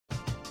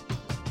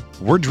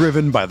We're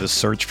driven by the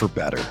search for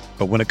better.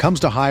 But when it comes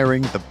to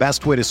hiring, the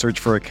best way to search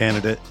for a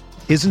candidate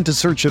isn't to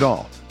search at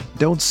all.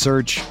 Don't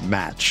search,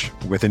 match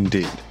with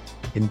Indeed.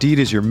 Indeed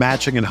is your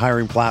matching and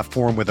hiring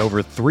platform with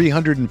over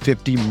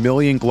 350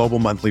 million global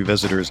monthly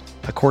visitors,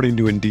 according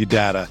to Indeed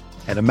data,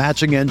 and a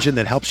matching engine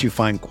that helps you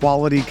find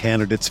quality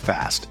candidates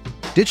fast.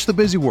 Ditch the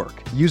busy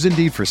work. Use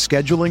Indeed for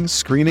scheduling,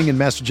 screening, and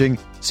messaging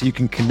so you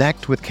can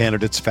connect with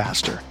candidates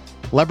faster.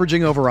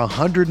 Leveraging over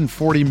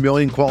 140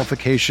 million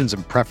qualifications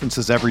and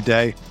preferences every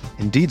day,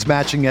 Indeed's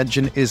matching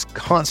engine is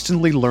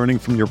constantly learning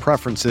from your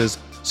preferences,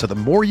 so the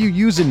more you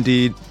use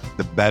Indeed,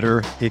 the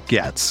better it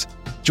gets.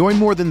 Join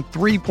more than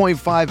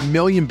 3.5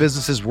 million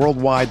businesses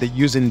worldwide that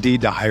use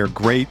Indeed to hire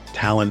great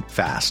talent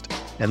fast.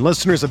 And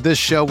listeners of this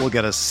show will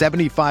get a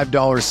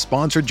 $75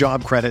 sponsored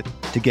job credit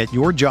to get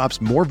your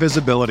jobs more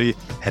visibility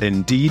at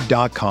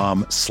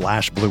Indeed.com/Blue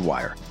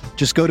Wire.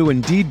 Just go to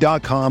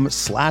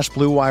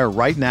Indeed.com/Blue Wire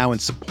right now and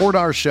support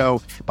our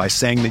show by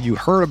saying that you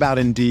heard about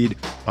Indeed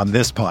on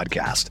this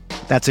podcast.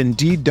 That's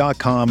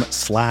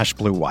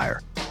Indeed.com/Blue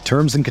Wire.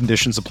 Terms and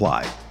conditions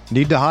apply.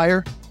 Need to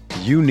hire?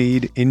 You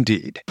need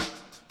Indeed.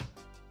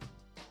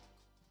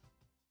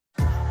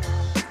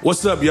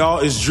 What's up, y'all?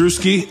 It's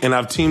Drewski, and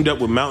I've teamed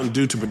up with Mountain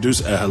Dew to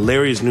produce a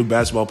hilarious new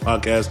basketball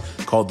podcast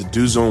called The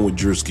Dew Zone with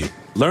Drewski.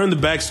 Learn the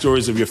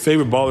backstories of your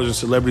favorite ballers and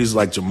celebrities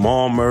like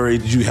Jamal Murray.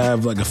 Did you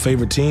have like a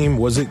favorite team?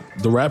 Was it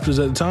the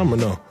Raptors at the time or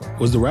no?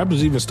 Was the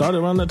Raptors even started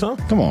around that time?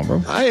 Come on,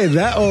 bro. I ain't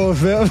that old,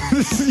 fam.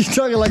 You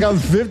talking like I'm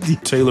 50.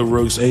 Taylor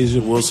Rooks, Asia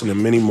Wilson,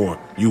 and many more.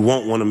 You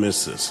won't want to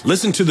miss this.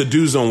 Listen to The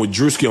Dew Zone with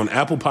Drewski on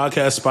Apple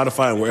Podcasts,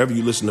 Spotify, and wherever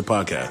you listen to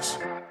podcasts.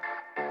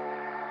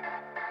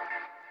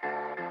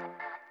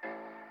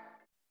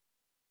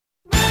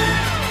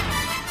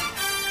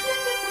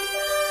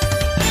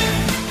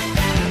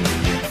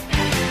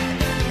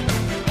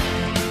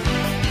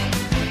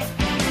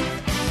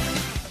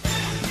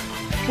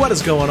 What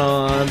is going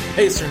on,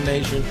 Pacer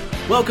Nation?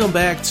 Welcome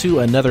back to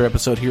another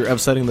episode here of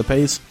Setting the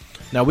Pace.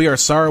 Now, we are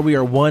sorry we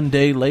are one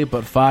day late,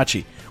 but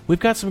Facci, we've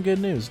got some good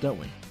news, don't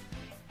we?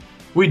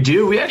 We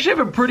do. We actually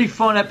have a pretty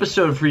fun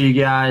episode for you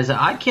guys.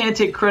 I can't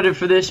take credit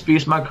for this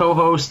because my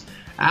co-host,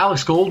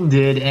 Alex Golden,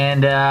 did.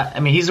 And,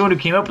 he's the one who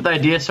came up with the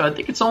idea, so I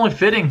think it's only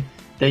fitting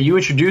that you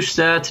introduce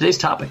today's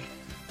topic.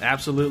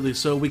 Absolutely.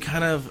 So we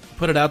kind of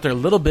put it out there a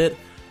little bit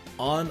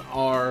on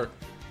our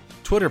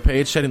Twitter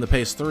page, Setting the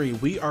Pace 3.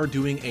 We are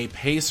doing a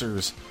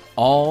Pacers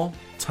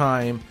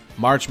all-time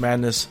March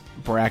Madness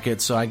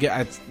bracket. So I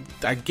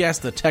guess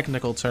the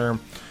technical term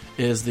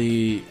is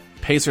the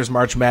Pacers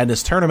March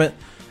Madness tournament.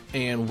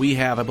 And we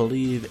have, I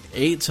believe,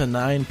 8 to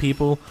 9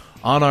 people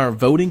on our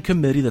voting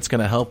committee that's going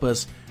to help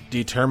us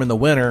determine the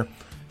winner.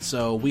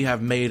 So we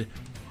have made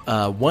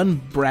one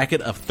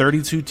bracket of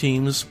 32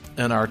 teams.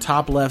 In our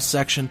top left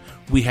section,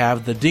 we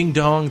have the Ding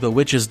Dong, the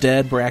Witch is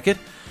Dead bracket.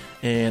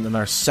 And in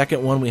our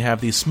second one, we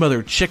have the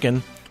Smothered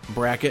Chicken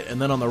bracket.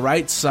 And then on the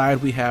right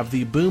side, we have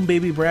the Boom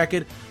Baby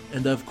bracket.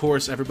 And, of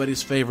course,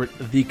 everybody's favorite,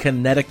 the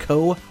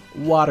Connecticut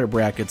Water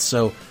bracket.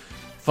 So,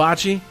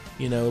 Facci,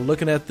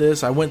 looking at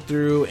this, I went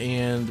through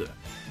and,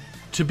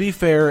 to be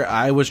fair,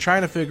 I was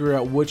trying to figure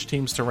out which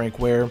teams to rank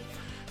where.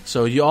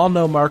 So, you all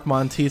know Mark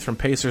Monteith from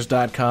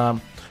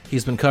Pacers.com.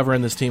 He's been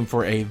covering this team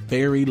for a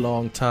very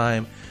long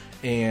time.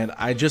 And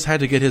I just had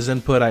to get his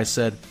input. I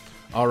said,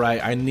 all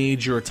right, I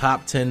need your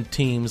top 10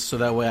 teams so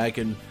that way I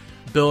can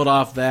build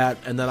off that.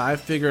 And then I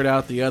figured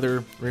out the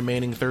other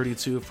remaining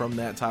 32 from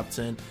that top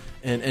 10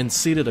 and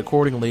seeded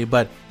accordingly.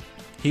 But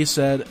he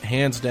said,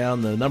 hands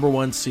down, the number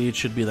one seed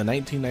should be the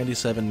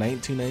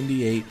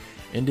 1997-1998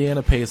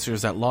 Indiana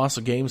Pacers that lost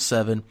a Game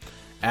 7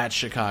 at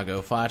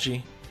Chicago.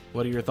 Facci,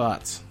 what are your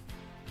thoughts?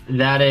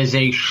 That is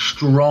a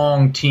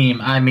strong team.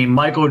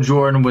 Michael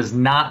Jordan was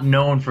not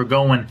known for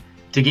going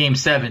to Game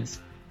 7s.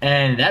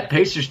 And that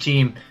Pacers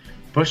team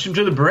pushed him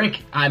to the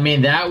brink.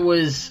 That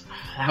was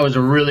a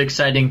really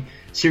exciting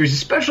series,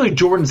 especially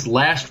Jordan's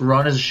last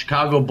run as a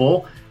Chicago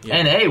Bull. Yeah.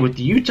 And, hey, with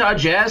the Utah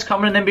Jazz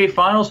coming in the NBA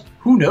Finals,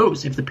 who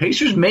knows? If the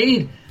Pacers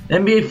made the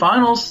NBA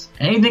Finals,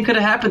 anything could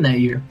have happened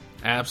that year.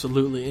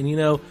 Absolutely.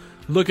 And,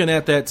 looking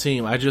at that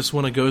team, I just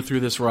want to go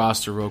through this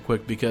roster real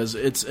quick because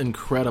it's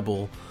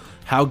incredible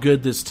how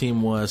good this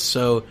team was.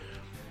 So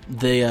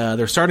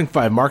their starting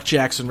five, Mark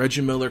Jackson,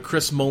 Reggie Miller,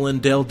 Chris Mullin,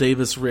 Dale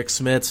Davis, Rick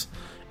Smits.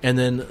 And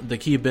then the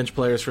key bench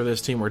players for this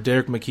team were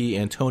Derek McKee,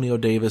 Antonio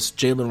Davis,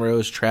 Jalen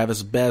Rose,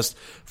 Travis Best,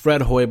 Fred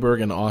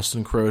Hoiberg, and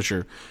Austin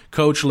Crozier.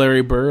 Coach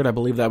Larry Bird, I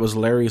believe that was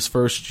Larry's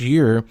first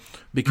year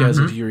because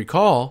if you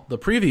recall, the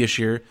previous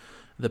year,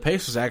 the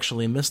Pacers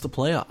actually missed the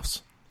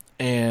playoffs.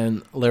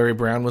 And Larry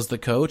Brown was the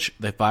coach.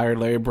 They fired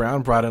Larry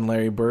Brown, brought in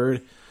Larry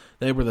Bird.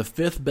 They were the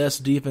 5th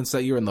best defense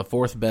that year and the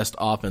 4th best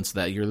offense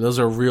that year. Those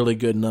are really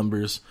good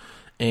numbers.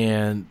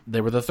 And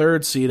they were the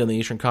 3rd seed in the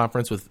Eastern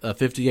Conference with a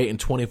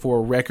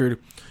 58-24 record.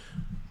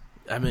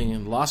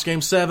 Lost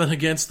Game 7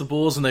 against the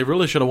Bulls, and they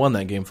really should have won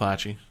that game,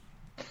 Facci.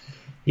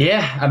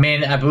 Yeah, I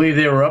believe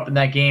they were up in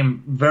that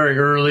game very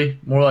early,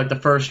 more like the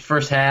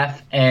first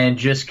half, and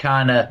just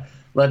kind of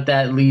let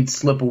that lead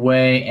slip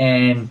away.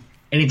 And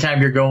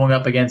anytime you're going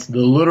up against the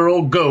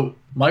literal GOAT,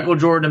 Michael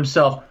Jordan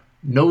himself,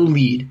 no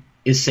lead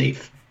is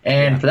safe.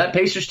 And for that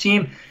Pacers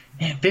team,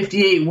 man,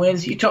 58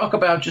 wins. You talk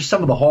about just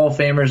some of the Hall of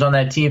Famers on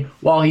that team.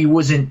 While he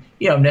wasn't,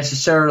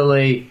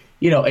 necessarily,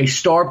 a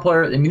star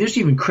player. I mean, there's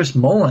even Chris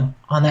Mullin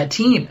on that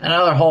team,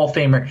 another Hall of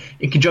Famer,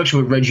 in conjunction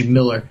with Reggie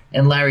Miller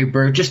and Larry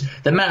Bird. Just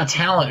the amount of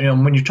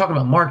talent. When you're talking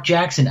about Mark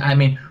Jackson, I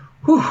mean,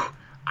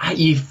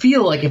 you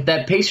feel like if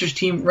that Pacers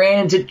team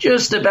ran into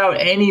just about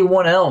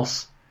anyone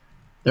else,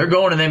 they're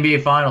going to the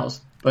NBA Finals.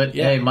 But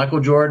hey, Michael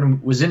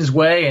Jordan was in his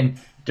way, and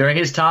during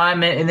his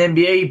time in the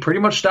NBA, he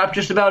pretty much stopped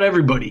just about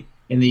everybody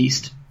in the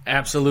East.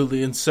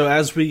 Absolutely. And so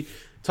as we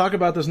talk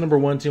about this number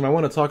one team, I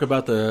want to talk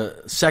about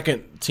the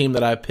second team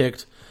that I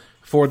picked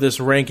for this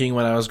ranking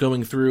when I was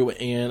going through,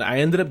 and I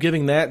ended up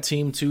giving that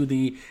team to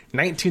the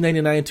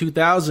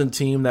 1999-2000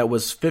 team that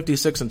was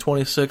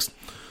 56-26,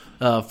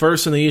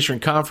 first in the Eastern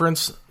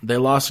Conference. They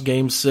lost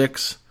Game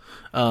 6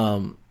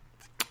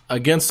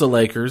 against the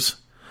Lakers,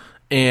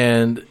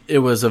 and it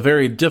was a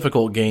very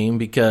difficult game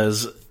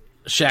because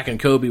Shaq and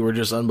Kobe were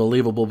just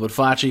unbelievable. But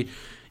Facci,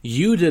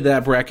 you did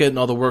that bracket and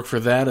all the work for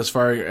that as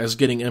far as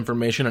getting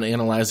information and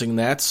analyzing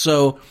that.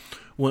 So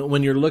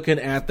when you're looking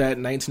at that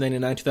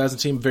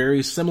 1999-2000 team,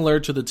 very similar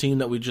to the team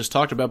that we just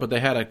talked about, but they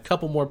had a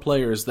couple more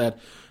players that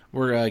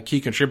were key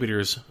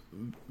contributors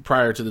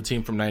prior to the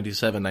team from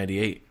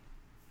 97-98.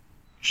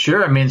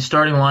 Sure. I mean,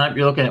 starting lineup,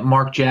 you're looking at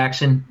Mark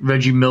Jackson,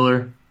 Reggie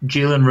Miller,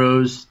 Jalen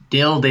Rose,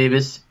 Dale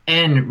Davis,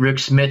 and Rick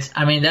Smits.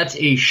 I mean, that's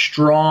a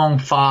strong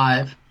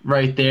five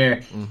right there.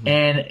 Mm-hmm.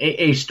 And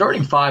a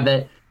starting five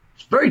that's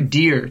very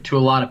dear to a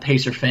lot of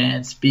Pacer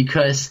fans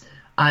because,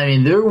 I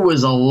mean, there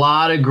was a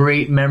lot of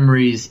great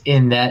memories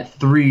in that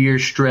 3-year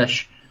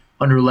stretch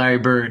under Larry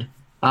Bird.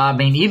 I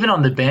mean, even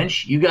on the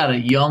bench, you got a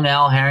young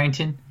Al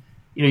Harrington.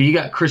 You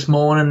got Chris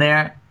Mullin in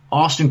there,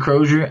 Austin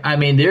Crozier. I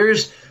mean,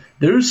 there's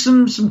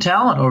some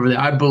talent over there.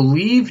 I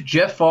believe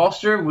Jeff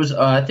Foster was,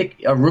 I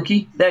think, a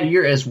rookie that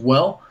year as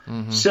well.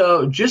 Mm-hmm.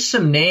 So just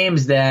some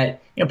names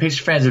that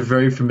Pacer fans are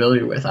very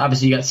familiar with.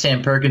 Obviously, you got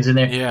Sam Perkins in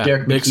there,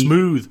 Derek Big McKee.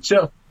 Smooth.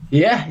 So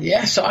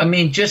yeah. So I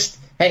mean, just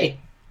hey,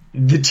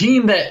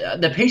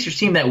 the Pacers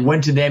team that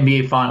went to the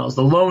NBA Finals,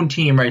 the lone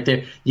team right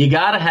there, you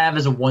got to have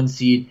as a 1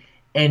 seed,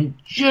 and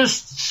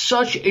just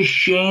such a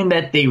shame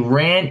that they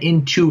ran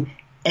into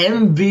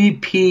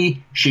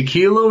MVP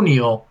Shaquille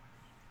O'Neal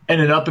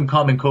and an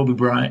up-and-coming Kobe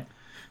Bryant.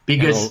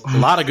 Because a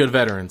lot of good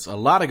veterans.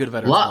 On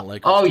the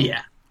Lakers. Oh,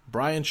 yeah.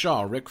 Brian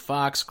Shaw, Rick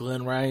Fox,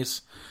 Glenn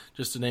Rice,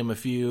 just to name a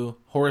few.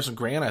 Horace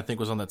Grant, I think,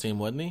 was on that team,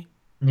 wasn't he?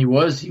 He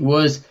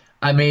was.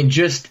 I mean,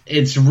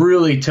 it's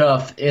really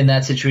tough in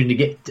that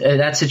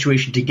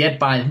situation to get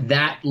by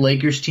that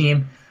Lakers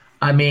team.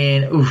 I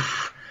mean,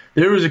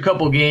 there was a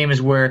couple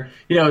games where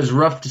it was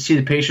rough to see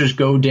the Pacers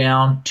go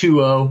down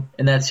 2-0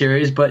 in that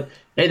series, but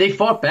hey, they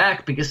fought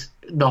back because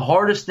the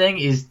hardest thing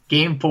is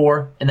Game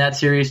 4 in that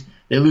series.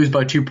 They lose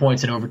by 2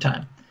 points in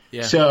overtime.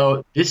 Yeah.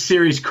 So this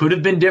series could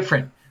have been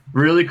different.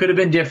 Really could have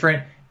been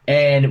different.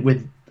 And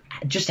with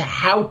just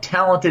how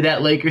talented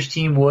that Lakers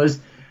team was,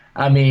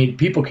 I mean,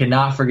 people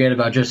cannot forget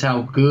about just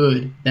how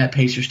good that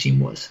Pacers team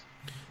was.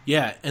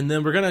 Yeah, and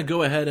then we're going to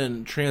go ahead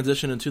and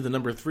transition into the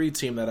number 3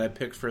 team that I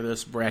picked for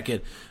this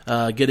bracket,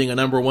 getting a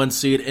number 1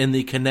 seed in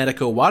the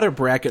Connecticut Water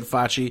bracket,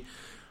 Facci.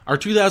 Our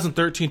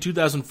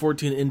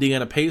 2013-2014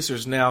 Indiana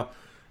Pacers. Now,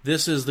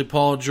 this is the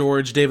Paul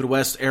George, David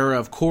West era,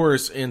 of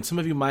course, and some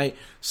of you might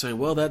say,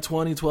 well, that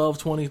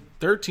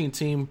 2012-2013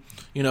 team,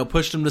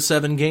 pushed them to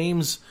 7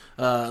 games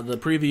the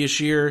previous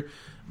year.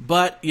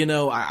 But,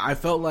 I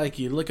felt like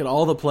you look at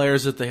all the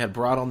players that they had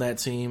brought on that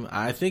team.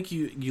 I think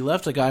you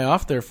left a guy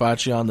off there,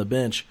 Facci, on the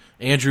bench,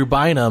 Andrew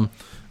Bynum,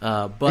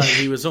 but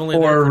he was only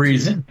for there a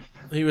reason.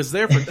 He was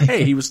there for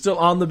he was still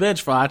on the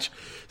bench, Foch.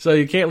 So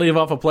you can't leave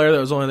off a player that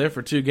was only there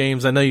for 2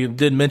 games. I know you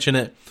did mention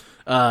it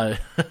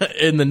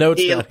in the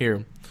notes down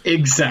here.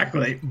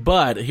 Exactly.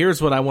 But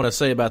here's what I want to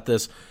say about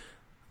this.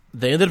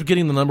 They ended up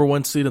getting the number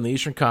 1 seed in the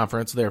Eastern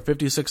Conference. They're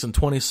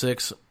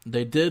 56-26.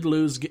 They did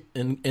lose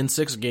in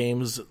 6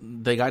 games.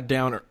 They got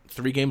down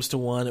 3 games to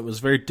 1. It was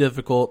very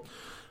difficult.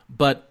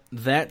 But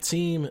that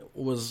team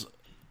was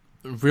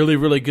really,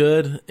 really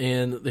good,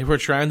 and they were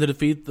trying to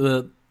defeat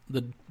the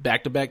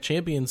back-to-back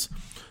champions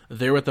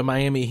there with the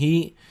Miami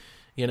Heat.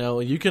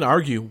 You can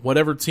argue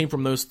whatever team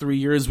from those 3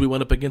 years we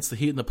went up against the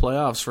Heat in the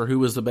playoffs for who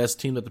was the best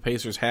team that the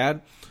Pacers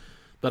had.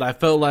 But I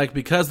felt like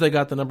because they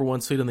got the number 1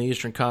 seed in the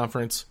Eastern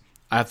Conference,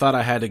 I thought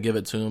I had to give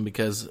it to them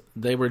because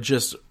they were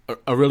just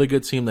a really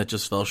good team that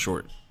just fell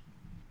short.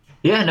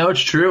 Yeah, no,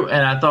 it's true.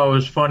 And I thought what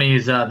was funny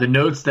is the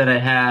notes that I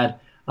had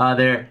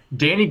there.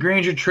 Danny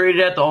Granger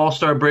traded at the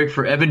All-Star break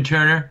for Evan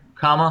Turner,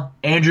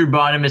 Andrew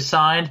Bynum is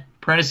signed,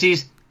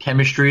 parentheses,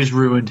 chemistry is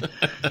ruined.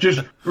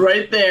 Just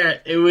right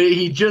there.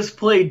 He just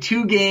played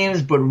 2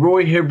 games, but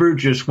Roy Hibbert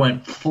just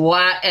went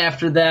flat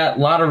after that. A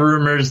lot of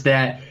rumors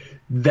that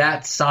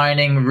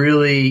signing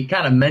really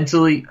kind of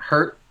mentally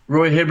hurt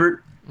Roy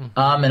Hibbert.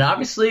 And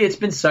obviously it's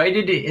been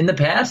cited in the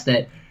past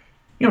that,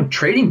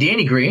 trading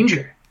Danny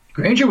Granger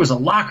was a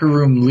locker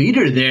room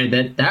leader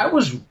there. That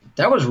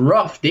was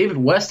rough. David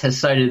West has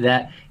cited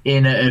that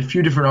in a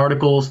few different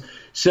articles.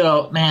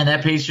 So, man,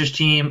 that Pacers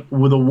team,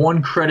 with the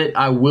one credit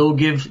I will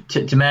give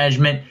to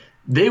management,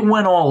 they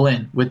went all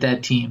in with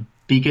that team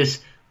because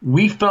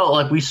we felt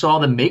like we saw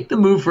them make the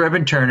move for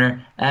Evan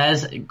Turner.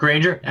 As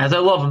Granger, as I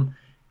love him,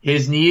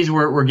 his knees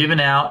were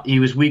giving out. He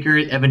was weaker.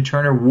 Evan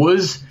Turner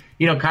was,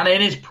 kind of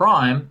in his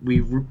prime.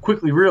 We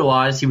quickly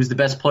realized he was the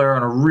best player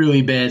on a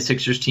really bad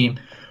Sixers team.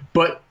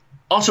 But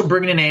also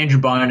bringing in Andrew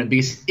Bynum,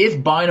 because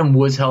if Bynum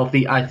was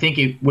healthy, I think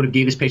it would have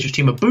gave his Pacers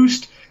team a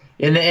boost.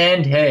 In the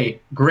end,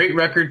 hey, great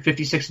record,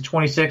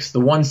 56-26, the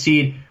 1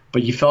 seed,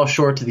 but you fell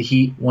short to the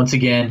Heat once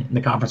again in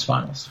the conference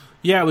finals.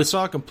 Yeah, we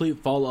saw a complete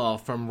fall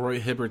off from Roy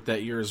Hibbert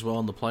that year as well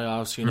in the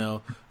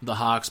playoffs. The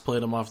Hawks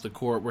played him off the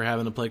court. We're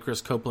having to play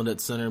Chris Copeland at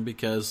center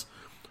because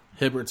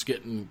Hibbert's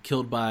getting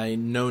killed by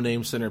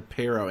no-name center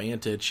Pero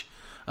Antic.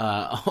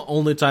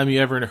 Only time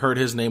you ever heard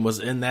his name was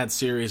in that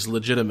series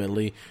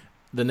legitimately.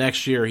 The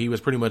next year, he was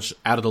pretty much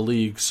out of the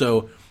league.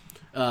 So,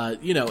 and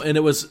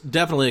it was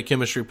definitely a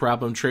chemistry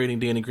problem trading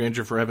Danny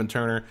Granger for Evan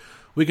Turner.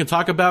 We can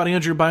talk about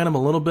Andrew Bynum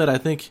a little bit. I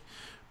think,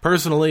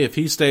 personally, if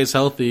he stays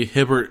healthy,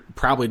 Hibbert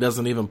probably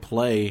doesn't even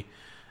play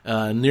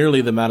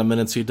nearly the amount of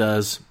minutes he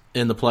does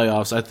in the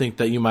playoffs. I think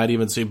that you might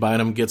even see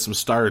Bynum get some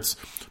starts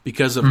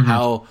because of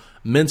how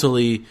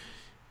mentally,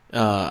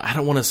 I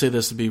don't want to say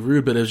this to be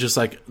rude, but it was just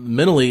like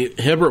mentally,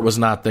 Hibbert was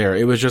not there.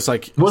 It was just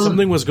like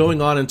something was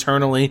going on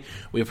internally.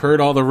 We've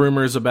heard all the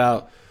rumors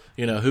about,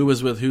 who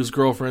was with whose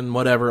girlfriend,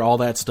 whatever, all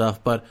that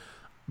stuff. But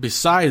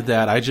beside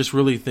that, I just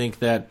really think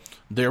that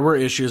there were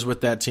issues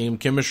with that team.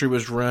 Chemistry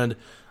was ruined.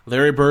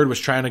 Larry Bird was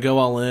trying to go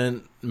all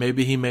in.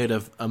 Maybe he made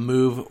a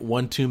move,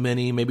 one too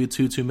many, maybe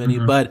two too many.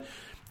 But,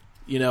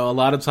 a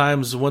lot of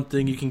times one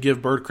thing you can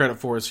give Bird credit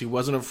for is he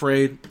wasn't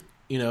afraid,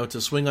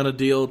 to swing on a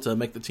deal to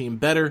make the team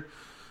better.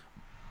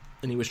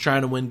 And he was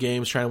trying to win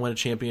games, trying to win a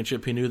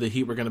championship. He knew the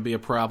Heat were going to be a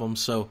problem.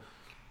 So,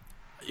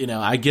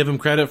 I give him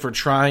credit for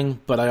trying,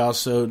 but I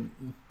also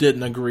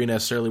didn't agree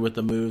necessarily with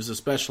the moves,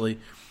 especially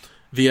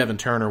the Evan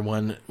Turner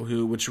one,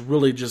 which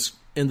really just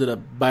ended up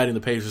biting the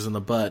Pacers in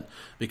the butt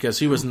because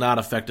he was not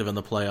effective in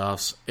the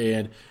playoffs.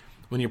 And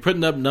when you're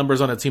putting up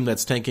numbers on a team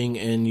that's tanking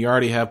and you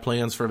already have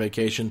plans for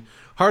vacation,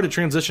 hard to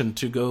transition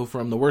to go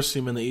from the worst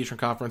team in the Eastern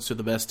Conference to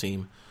the best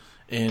team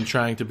and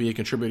trying to be a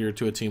contributor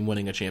to a team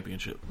winning a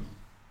championship.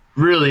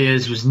 Really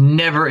was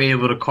never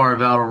able to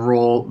carve out a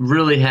role,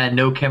 really had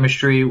no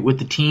chemistry with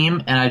the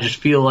team, and I just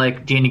feel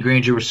like Danny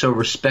Granger was so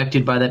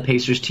respected by that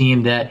Pacers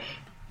team that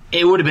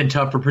it would have been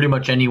tough for pretty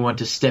much anyone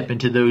to step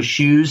into those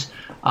shoes.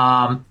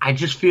 I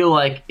just feel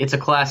like it's a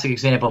classic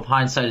example of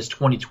hindsight is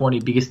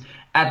 20/20 because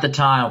at the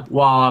time,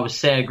 while I was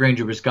sad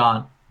Granger was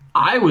gone,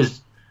 I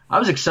was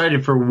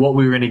excited for what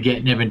we were going to get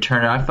in Evan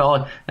Turner. I felt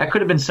like that could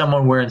have been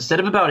someone where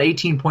instead of about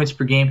 18 points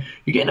per game,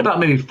 you're getting about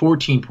maybe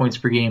 14 points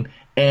per game.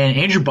 And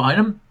Andrew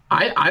Bynum,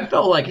 I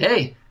felt like,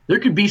 hey, there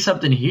could be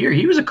something here.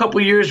 He was a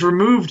couple years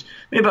removed,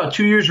 maybe about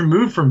 2 years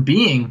removed from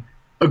being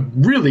a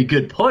really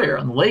good player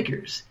on the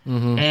Lakers.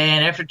 And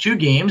after 2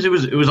 games, it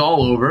was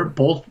all over.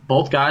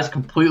 Both guys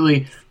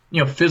completely,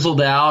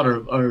 fizzled out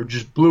or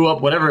just blew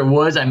up, whatever it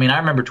was. I mean, I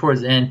remember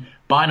towards the end,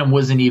 Bynum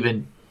wasn't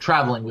even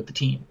traveling with the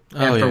team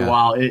after a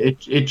while.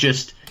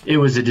 It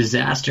was a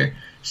disaster.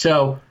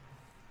 So,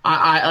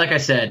 I like I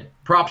said,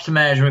 props to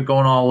management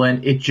going all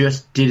in. It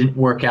just didn't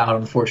work out,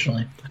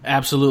 unfortunately.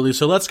 Absolutely.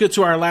 So let's get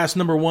to our last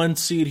number 1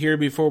 seed here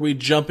before we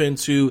jump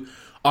into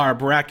our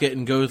bracket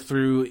and go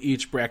through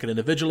each bracket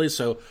individually.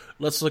 So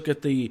let's look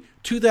at the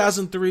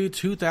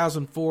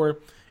 2003-2004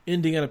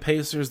 Indiana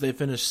Pacers. They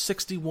finished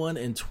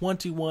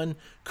 61-21,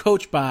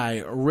 coached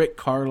by Rick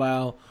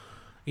Carlisle.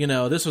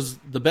 This was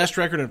the best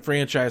record in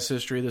franchise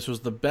history. This was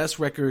the best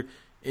record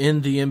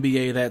in the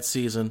NBA that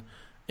season.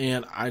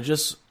 And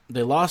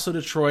they lost to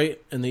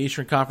Detroit in the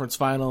Eastern Conference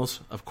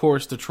Finals. Of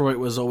course, Detroit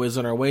was always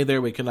in our way there.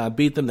 We could not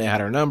beat them. They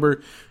had our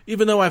number.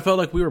 Even though I felt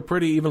like we were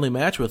pretty evenly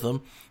matched with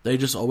them, they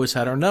just always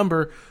had our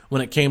number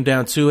when it came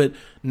down to it.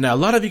 Now, a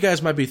lot of you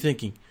guys might be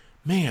thinking,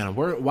 man,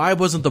 why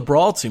wasn't the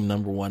Brawl team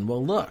number 1?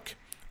 Well, look,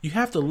 you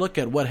have to look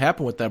at what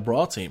happened with that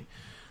Brawl team.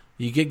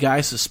 You get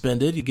guys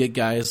suspended. You get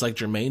guys like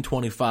Jermaine,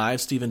 25,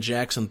 Steven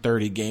Jackson,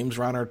 30 games,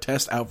 Ron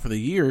Artest out for the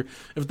year.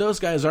 If those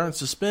guys aren't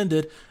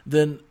suspended,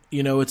 then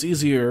it's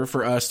easier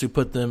for us to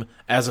put them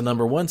as a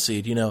number 1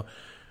 seed.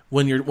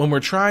 When we're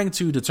trying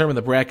to determine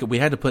the bracket, we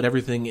had to put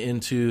everything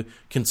into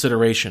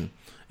consideration.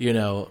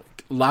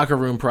 Locker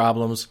room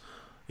problems.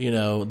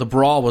 The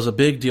Brawl was a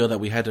big deal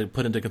that we had to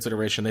put into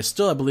consideration. They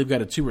still, I believe,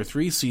 got a 2 or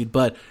 3 seed,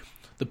 but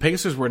the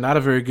Pacers were not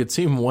a very good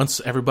team once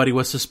everybody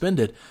was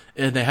suspended,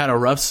 and they had a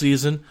rough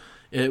season.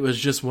 It was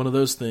just one of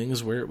those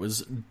things where it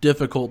was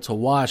difficult to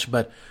watch,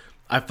 but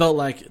I felt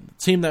like the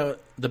team that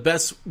the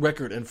best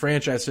record in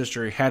franchise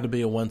history had to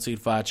be a 1 seed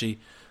Facci,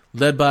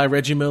 led by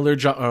Reggie Miller,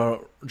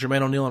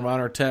 Jermaine O'Neal, and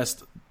Ron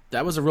Artest.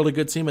 That was a really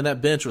good team, and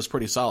that bench was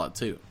pretty solid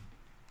too.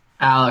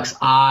 Alex,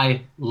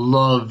 I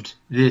loved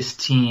this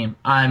team.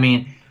 I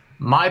mean,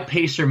 my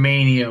Pacer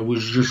mania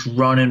was just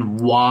running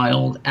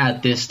wild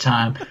at this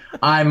time.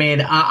 I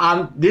mean,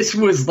 this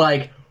was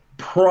like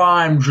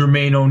prime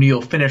Jermaine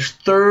O'Neal,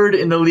 finished third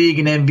in the league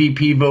in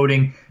MVP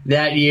voting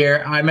that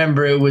year. I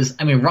remember Ron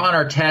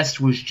Artest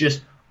was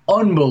just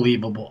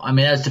unbelievable. I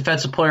mean, as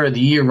Defensive Player of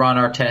the Year, Ron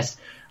Artest,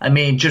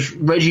 just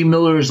Reggie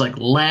Miller's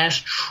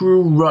last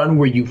true run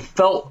where you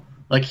felt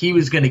like he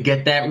was going to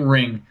get that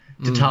ring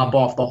to top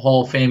off the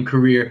Hall of Fame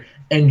career.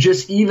 And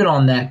just even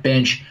on that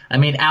bench,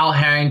 Al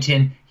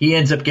Harrington, he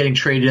ends up getting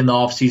traded in the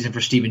offseason for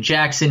Steven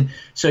Jackson.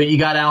 So you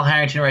got Al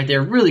Harrington right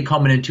there really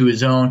coming into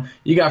his own.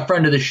 You got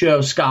friend of the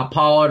show, Scott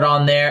Pollard,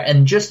 on there.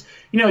 And just,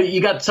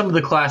 you got some of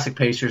the classic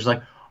Pacers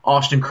like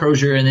Austin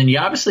Crozier. And then you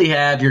obviously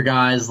have your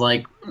guys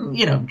like,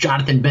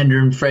 Jonathan Bender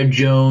and Fred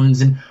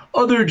Jones and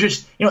other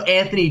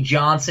Anthony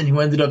Johnson,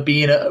 who ended up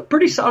being a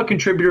pretty solid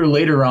contributor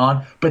later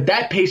on. But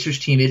that Pacers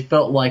team, it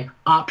felt like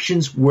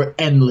options were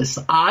endless.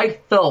 I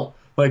felt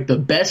like the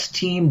best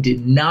team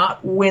did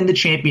not win the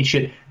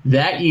championship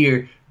that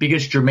year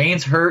because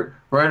Jermaine's hurt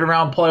right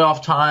around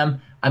playoff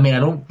time. I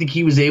don't think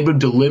he was able to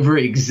deliver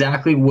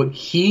exactly what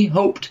he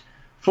hoped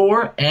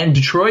for. And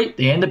Detroit,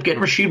 they end up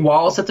getting Rasheed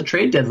Wallace at the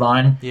trade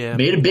deadline. Yeah,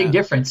 made a big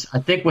difference. I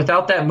think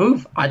without that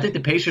move, I think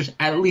the Pacers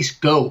at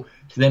least go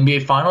to the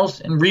NBA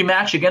Finals and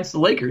rematch against the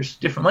Lakers.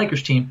 Different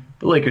Lakers team,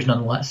 but Lakers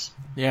nonetheless.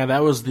 Yeah,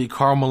 that was the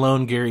Karl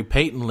Malone, Gary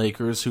Payton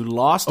Lakers who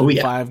lost in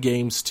 5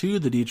 games to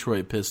the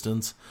Detroit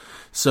Pistons.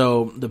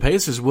 So the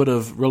Pacers would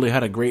have really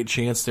had a great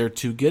chance there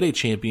to get a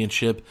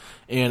championship,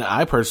 and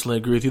I personally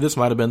agree with you. This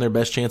might have been their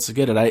best chance to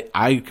get it.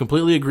 I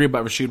completely agree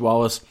about Rasheed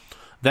Wallace.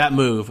 That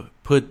move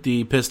put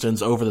the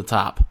Pistons over the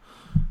top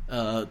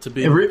to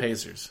beat the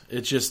Pacers.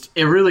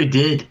 It really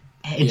did.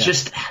 It's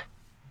just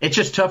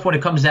tough when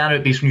it comes down to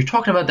it because when you're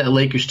talking about that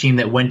Lakers team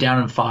that went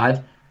down in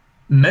 5,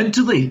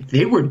 mentally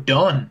they were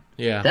done.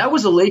 Yeah, that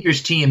was a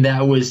Lakers team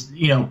that was,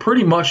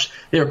 pretty much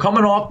they were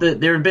coming off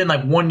there had been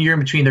 1 year in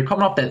between. They're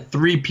coming off that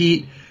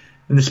three-peat,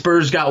 and the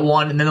Spurs got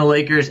one, and then the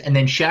Lakers, and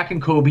then Shaq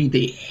and Kobe,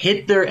 they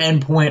hit their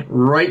endpoint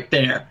right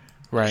there.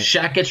 Right.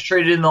 Shaq gets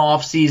traded in the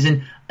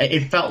offseason.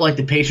 It felt like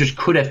the Pacers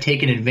could have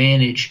taken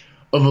advantage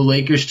of a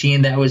Lakers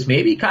team that was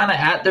maybe kind of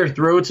at their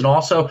throats, and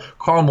also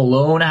Karl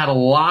Malone had a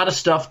lot of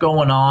stuff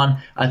going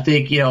on. I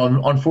think,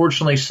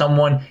 unfortunately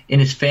someone in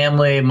his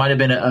family, it might have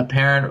been a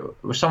parent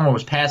or someone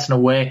was passing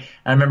away.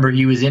 I remember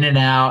he was in and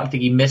out. I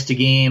think he missed a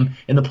game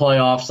in the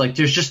playoffs.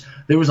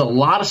 There was a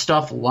lot of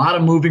stuff, a lot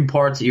of moving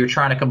parts that you're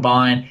trying to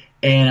combine.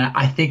 And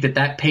I think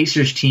that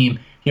Pacers team,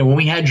 when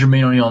we had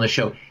Jermaine O'Neal on the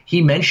show,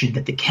 he mentioned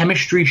that the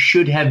chemistry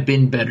should have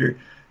been better.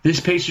 This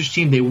Pacers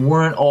team, they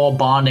weren't all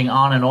bonding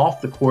on and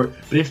off the court,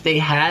 but if they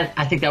had,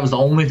 I think that was the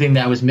only thing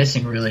that was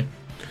missing, really.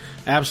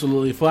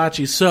 Absolutely,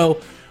 Flachi. So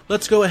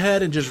let's go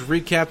ahead and just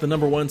recap the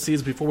number 1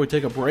 seeds before we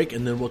take a break,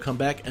 and then we'll come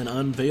back and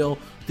unveil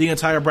the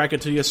entire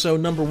bracket to you. So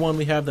number 1,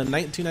 we have the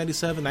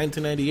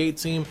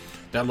 1997-1998 team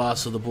that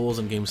lost to the Bulls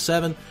in Game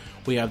 7.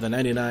 We have the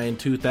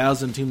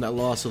 99-2000 team that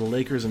lost to the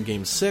Lakers in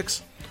Game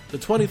 6. The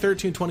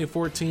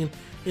 2013-2014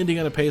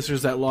 Indiana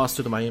Pacers that lost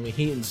to the Miami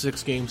Heat in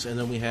 6 games, and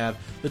then we have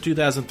the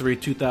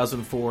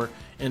 2003-2004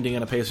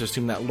 Indiana Pacers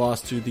team that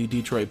lost to the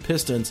Detroit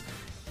Pistons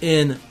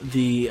in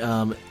the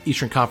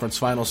Eastern Conference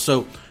Finals.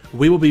 So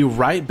we will be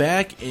right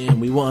back, and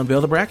we will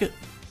unveil the bracket.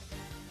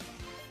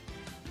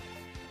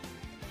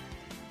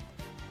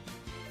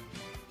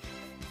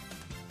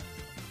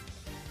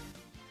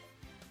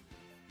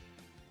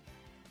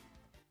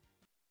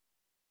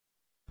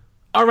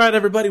 All right,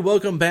 everybody,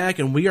 welcome back,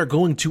 and we are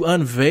going to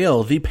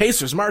unveil the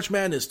Pacers March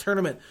Madness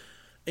Tournament.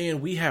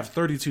 And we have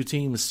 32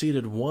 teams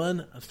seeded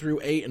 1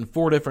 through 8 in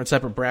 4 different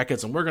separate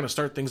brackets, and we're going to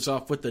start things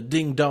off with the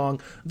Ding Dong,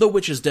 the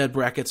Which is Dead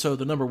bracket. So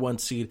the number 1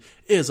 seed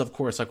is, of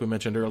course, like we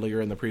mentioned earlier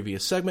in the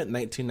previous segment,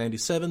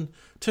 1997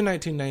 to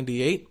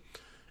 1998.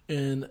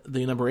 In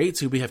the number 8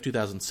 seed, we have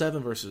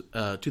 2007 versus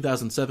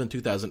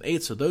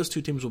 2007-2008. So those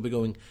two teams will be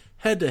going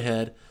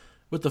head-to-head.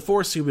 With the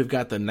 4 seed, we've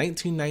got the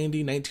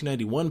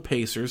 1990-1991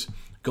 Pacers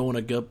going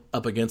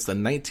up against the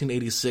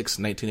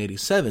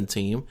 1986-1987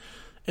 team.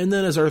 And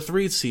then as our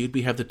 3 seed,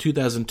 we have the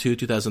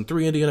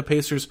 2002-2003 Indiana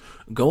Pacers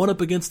going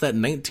up against that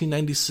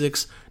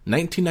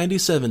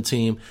 1996-1997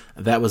 team.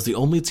 That was the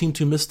only team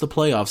to miss the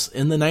playoffs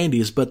in the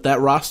 90s, but that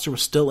roster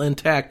was still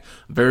intact.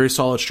 Very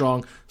solid,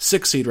 strong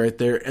 6 seed right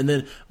there. And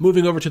then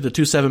moving over to the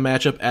 2-7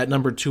 matchup, at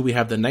number 2, we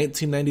have the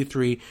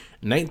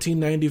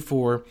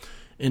 1993-1994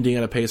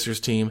 Indiana Pacers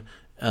team.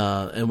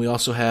 And we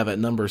also have at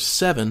number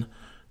 7,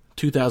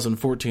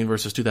 2014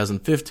 versus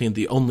 2015,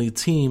 the only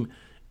team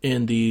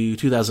in the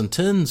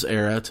 2010s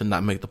era to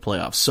not make the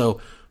playoffs. So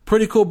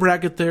pretty cool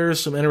bracket there.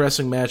 Some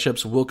interesting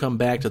matchups. We'll come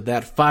back to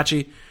that.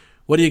 Facci,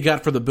 what do you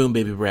got for the Boom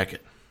Baby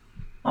bracket?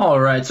 All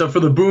right, so for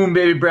the Boom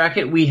Baby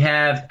bracket, we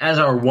have as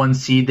our 1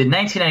 seed the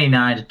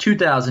 1999 to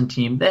 2000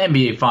 team, the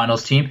NBA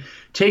Finals team,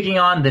 taking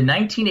on the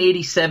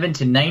 1987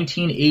 to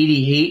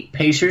 1988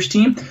 Pacers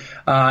team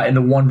in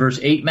the 1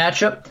 versus 8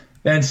 matchup.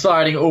 Then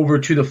sliding over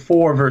to the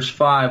 4 versus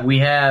 5, we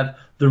have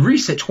the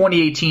recent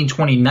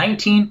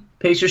 2018-2019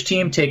 Pacers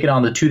team taking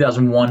on the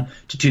 2001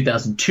 to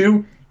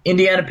 2002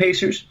 Indiana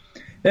Pacers.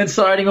 Then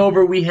sliding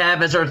over, we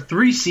have as our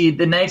 3 seed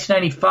the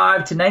 1995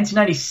 to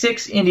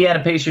 1996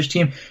 Indiana Pacers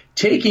team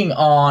taking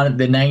on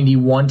the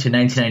 91 to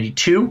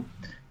 1992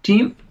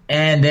 team.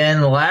 And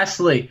then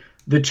lastly,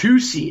 the 2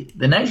 seed,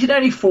 the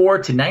 1994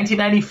 to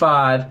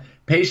 1995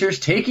 Pacers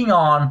taking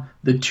on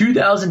the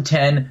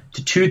 2010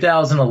 to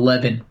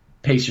 2011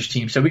 Pacers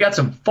team. So we got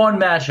some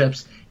fun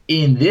matchups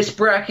in this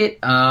bracket.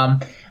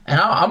 And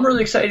I'm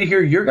really excited to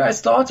hear your guys'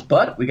 thoughts,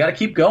 but we got to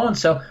keep going.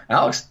 So,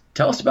 Alex,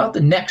 tell us about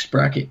the next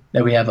bracket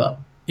that we have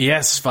up.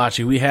 Yes,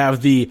 Facci, we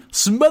have the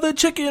Smothered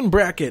Chicken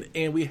bracket,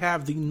 and we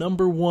have the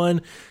number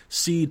 1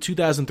 seed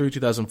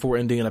 2003-2004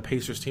 Indiana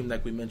Pacers team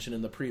that we mentioned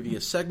in the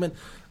previous segment.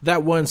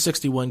 That won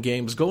 61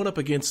 games, going up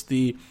against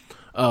the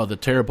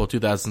terrible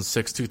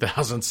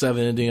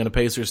 2006-2007 Indiana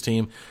Pacers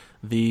team,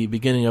 the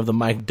beginning of the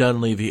Mike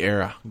Dunleavy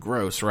era.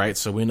 Gross, right?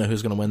 So we know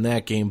who's going to win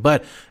that game.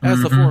 But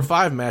as the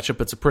 4-5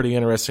 matchup, it's a pretty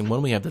interesting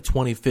one. We have the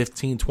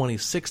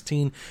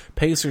 2015-2016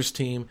 Pacers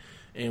team,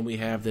 and we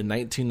have the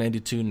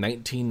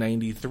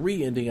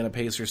 1992-1993 Indiana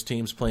Pacers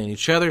teams playing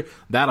each other.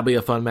 That'll be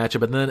a fun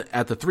matchup. And then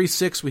at the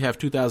 3-6, we have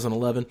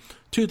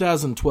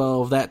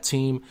 2011-2012, that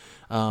team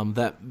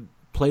that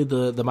played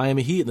the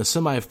Miami Heat in the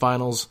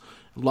semifinals,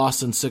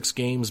 lost in 6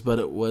 games, but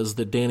it was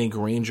the Danny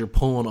Granger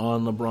pulling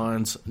on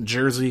LeBron's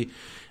jersey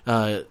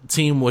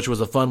team, which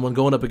was a fun one,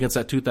 going up against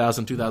that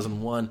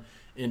 2000-2001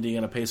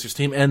 Indiana Pacers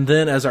team. And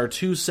then as our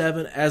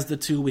 2-7, as the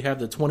 2, we have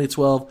the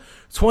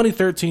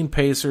 2012-2013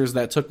 Pacers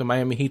that took the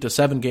Miami Heat to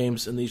 7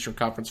 games in the Eastern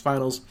Conference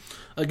Finals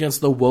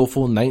against the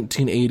woeful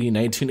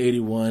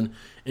 1980-1981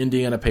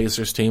 Indiana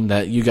Pacers team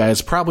that you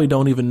guys probably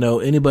don't even know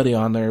anybody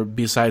on there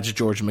besides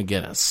George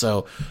McGinnis.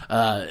 So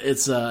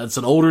it's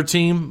an older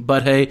team,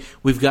 but hey,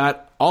 we've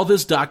got all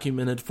this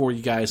documented for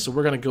you guys, so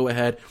we're going to go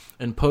ahead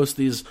and post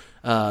these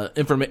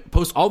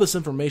post all this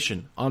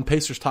information on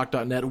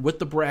PacersTalk.net with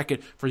the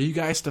bracket for you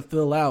guys to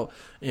fill out.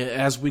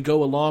 As we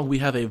go along, we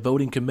have a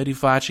voting committee,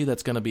 Facci,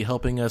 that's going to be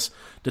helping us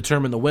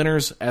determine the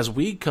winners as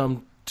we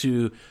come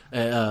to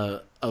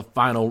a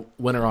final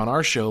winner on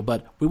our show,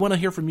 but we want to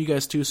hear from you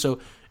guys too. So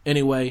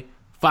anyway,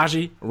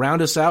 Facci,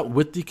 round us out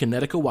with the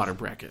Connecticut Water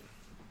bracket.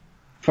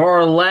 For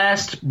our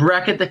last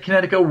bracket, the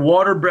Connecticut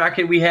Water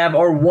bracket, we have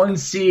our 1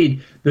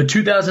 seed, the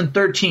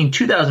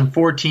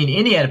 2013-2014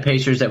 Indiana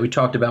Pacers that we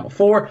talked about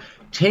before,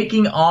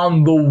 taking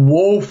on the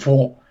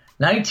woeful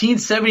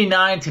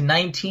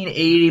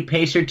 1979-1980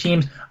 Pacer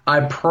teams. I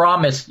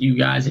promise you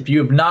guys, if you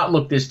have not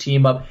looked this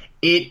team up,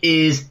 it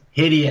is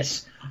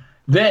hideous.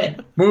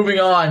 Then, moving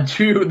on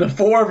to the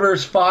 4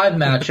 versus 5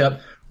 matchup,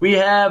 we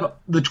have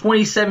the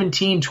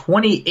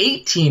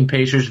 2017-2018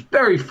 Pacers,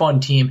 very fun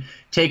team,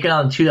 taking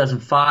on the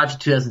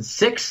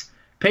 2005-2006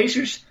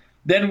 Pacers.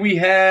 Then we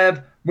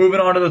have, moving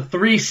on to the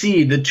 3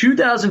 seed, the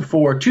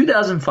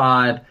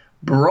 2004-2005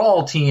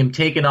 Brawl team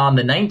taking on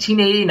the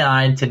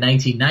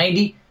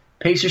 1989-1990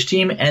 Pacers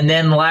team. And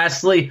then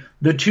lastly,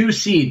 the 2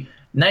 seed,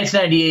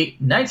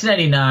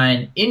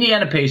 1998-1999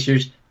 Indiana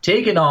Pacers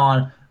taking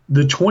on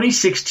the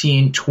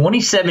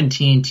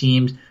 2016-2017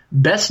 teams,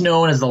 best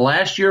known as the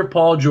last year of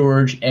Paul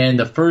George and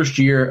the first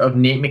year of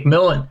Nate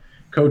McMillan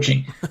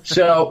coaching.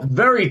 So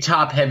very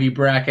top-heavy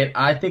bracket.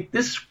 I think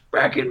this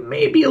bracket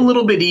may be a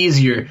little bit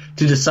easier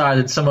to decide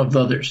than some of the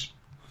others.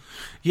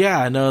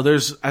 Yeah, no,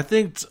 I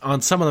think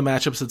on some of the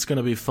matchups it's going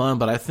to be fun,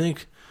 but I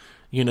think,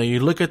 you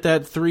look at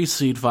that 3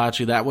 seed,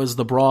 Facci, that was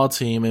the Brawl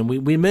team, and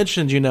we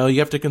mentioned, you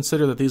have to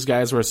consider that these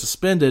guys were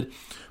suspended,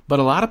 but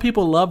a lot of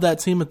people love that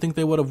team and think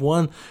they would have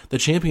won the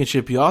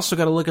championship. You also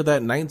got to look at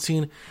that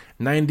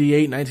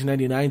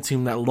 1998-1999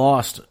 team that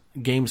lost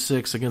Game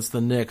 6 against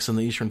the Knicks in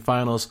the Eastern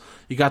Finals.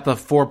 You got the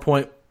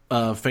 4-point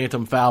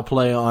phantom foul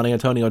play on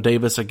Antonio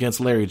Davis against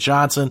Larry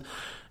Johnson.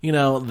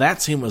 That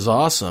team was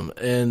awesome,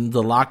 and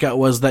the lockout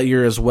was that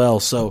year as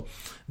well. So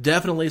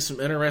definitely some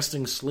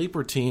interesting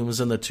sleeper teams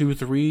in the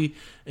 2-3,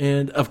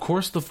 and of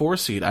course the 4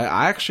 seed.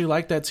 I actually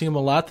like that team a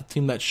lot, the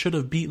team that should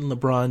have beaten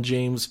LeBron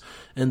James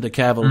and the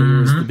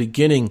Cavaliers, the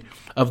beginning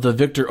of the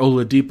Victor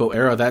Oladipo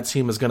era. That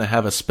team is going to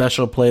have a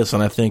special place,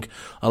 and I think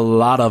a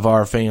lot of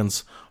our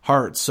fans'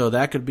 hearts. So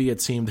that could be a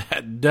team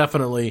that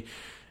definitely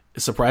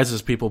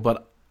surprises people.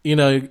 But,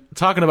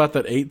 talking about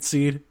that 8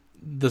 seed,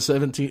 the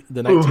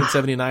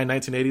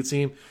 1979-1980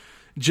 team,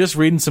 just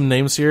reading some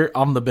names here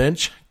on the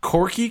bench: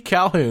 Corky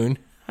Calhoun,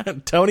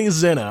 Tony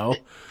Zeno,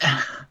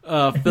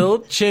 Phil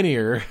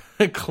Chenier,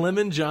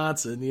 Clement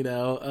Johnson.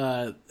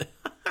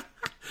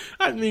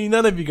 I mean,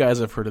 none of you guys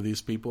have heard of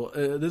these people.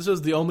 This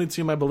is the only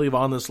team, I believe,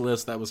 on this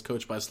list that was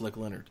coached by Slick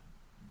Leonard.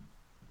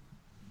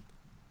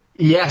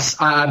 Yes,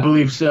 I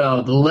believe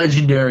so. The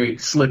legendary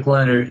Slick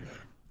Leonard.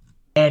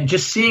 And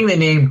just seeing the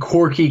name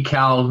Corky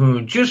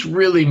Calhoun just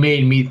really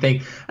made me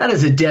think that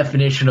is a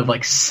definition of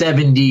like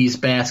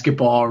 70s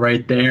basketball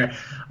right there.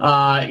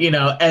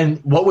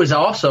 And what was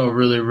also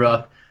really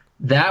rough,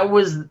 that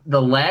was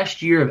the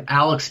last year of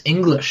Alex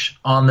English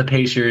on the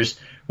Pacers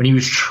when he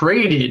was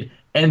traded,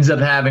 ends up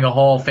having a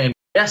Hall of Fame.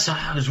 Yes,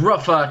 it was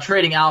rough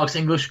trading Alex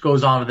English,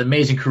 goes on with an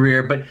amazing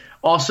career. But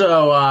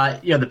also,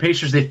 the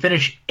Pacers, they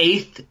finished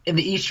 8th in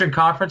the Eastern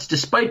Conference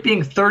despite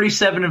being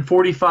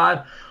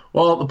 37-45.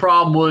 Well, the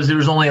problem was there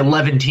was only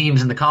 11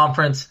 teams in the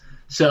conference.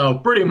 So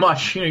pretty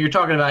much, you're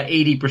talking about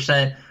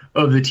 80%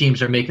 of the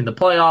teams are making the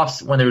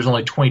playoffs when there was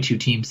only 22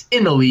 teams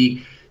in the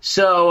league.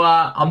 So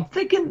I'm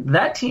thinking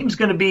that team's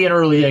going to be an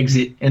early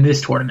exit in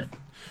this tournament.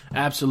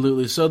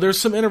 Absolutely. So there's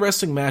some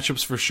interesting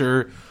matchups for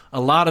sure.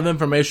 A lot of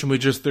information we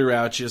just threw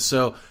at you,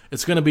 so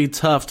it's going to be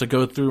tough to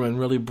go through and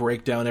really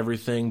break down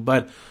everything.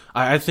 But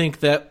I think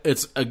that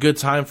it's a good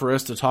time for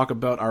us to talk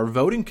about our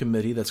voting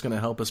committee that's going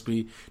to help us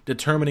be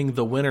determining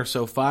the winner.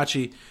 So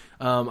Facci,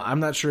 I'm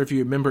not sure if you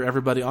remember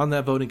everybody on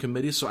that voting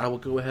committee, so I will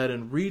go ahead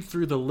and read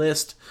through the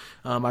list.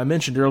 I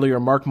mentioned earlier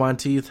Mark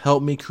Monteith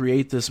helped me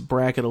create this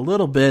bracket a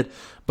little bit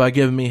by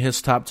giving me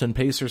his top 10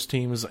 Pacers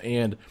teams,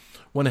 and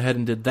went ahead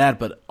and did that.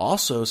 But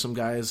also some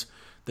guys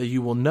that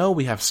you will know.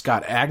 We have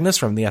Scott Agnes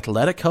from The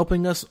Athletic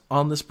helping us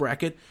on this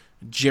bracket,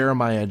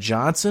 Jeremiah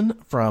Johnson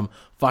from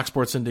Fox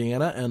Sports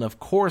Indiana, and of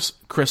course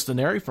Chris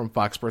Denary from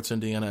Fox Sports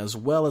Indiana as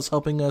well as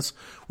helping us.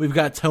 We've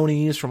got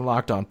Tony East from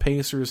Locked On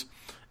Pacers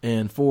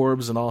and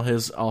Forbes and all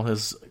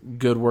his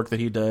good work that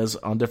he does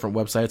on different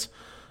websites.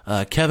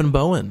 Kevin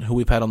Bowen, who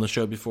we've had on the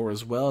show before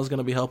as well, is going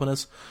to be helping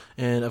us.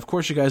 And, of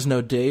course, you guys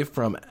know Dave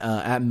from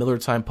at Miller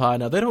Time Pod.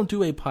 Now, they don't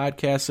do a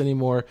podcast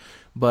anymore,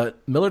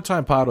 but Miller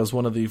Time Pod was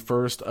one of the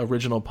first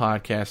original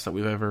podcasts that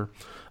we've ever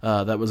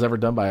that was ever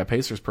done by a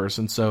Pacers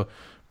person. So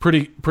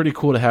pretty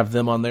cool to have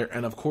them on there.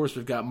 And, of course,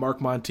 we've got Mark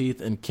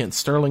Monteith and Kent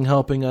Sterling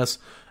helping us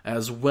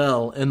as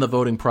well in the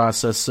voting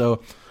process.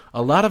 So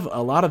a lot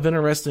of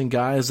interesting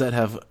guys that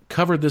have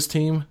covered this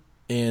team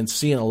and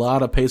seen a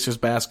lot of Pacers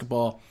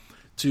basketball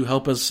to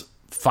help us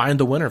find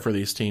the winner for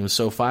these teams.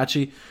 So,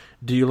 Facci,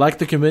 do you like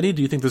the committee?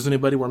 Do you think there's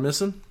anybody we're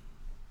missing?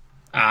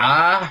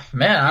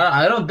 Man,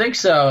 I don't think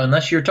so,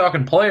 unless you're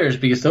talking players,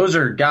 because those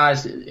are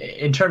guys,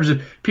 in terms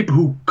of people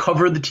who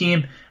cover the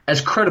team,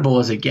 as credible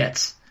as it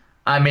gets.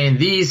 I mean,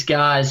 these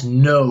guys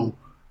know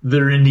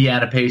their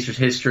Indiana Pacers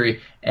history,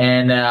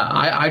 and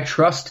I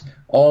trust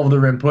all of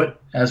their input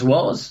as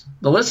well as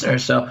the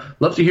listeners. So,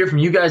 love to hear from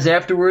you guys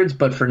afterwards,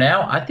 but for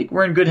now, I think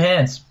we're in good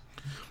hands.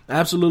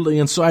 Absolutely,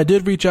 and so I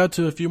did reach out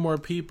to a few more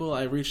people.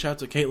 I reached out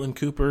to Caitlin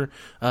Cooper,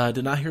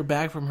 did not hear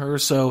back from her,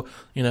 so,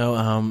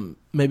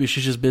 maybe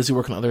she's just busy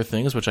working on other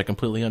things, which I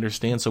completely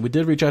understand. So we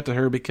did reach out to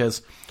her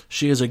because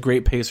she is a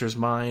great Pacers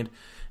mind,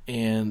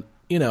 and,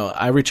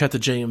 I reached out to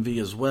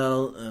JMV as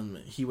well, and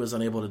he was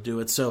unable to do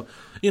it. So,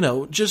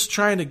 just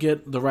trying to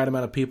get the right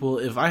amount of people.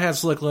 If I had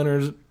Slick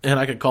Leonard and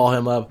I could call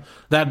him up,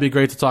 that'd be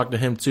great to talk to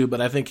him too,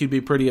 but I think he'd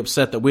be pretty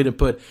upset that we didn't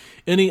put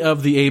any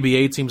of the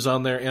ABA teams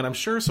on there, and I'm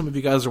sure some of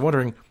you guys are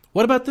wondering,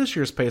 what about this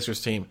year's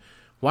Pacers team?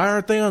 Why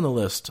aren't they on the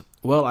list?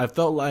 Well, I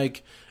felt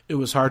like it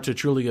was hard to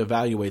truly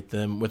evaluate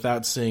them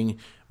without seeing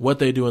what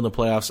they do in the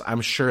playoffs.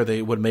 I'm sure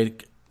they would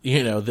make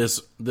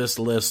this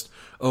list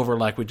over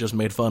like we just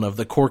made fun of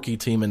the Corky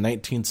team in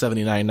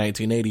 1979,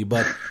 1980.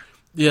 But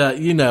yeah,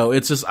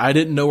 it's just I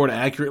didn't know where to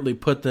accurately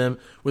put them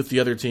with the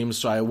other teams,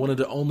 so I wanted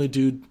to only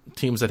do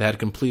teams that had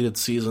completed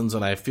seasons,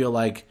 and I feel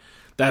like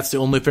that's the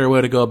only fair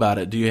way to go about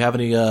it. Do you have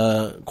any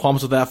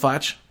qualms with that,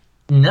 Foch?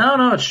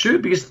 No, it's true,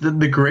 because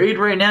the grade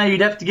right now,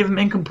 you'd have to give them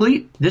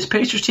incomplete. This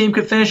Pacers team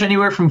could finish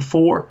anywhere from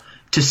 4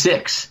 to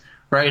 6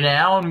 right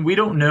now, and we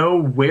don't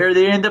know where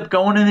they end up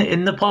going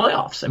in the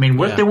playoffs. I mean,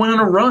 what if they went on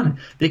a run?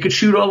 They could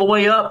shoot all the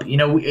way up.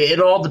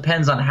 It all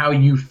depends on how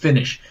you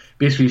finish,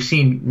 because we've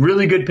seen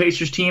really good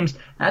Pacers teams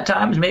at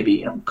times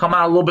maybe come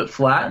out a little bit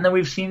flat, and then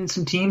we've seen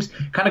some teams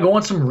kind of go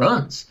on some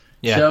runs.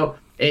 Yeah. So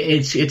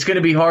it's going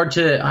to be hard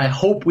to – I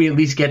hope we at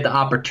least get the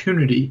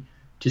opportunity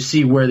to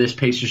see where this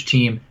Pacers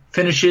team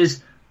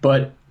finishes,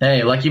 but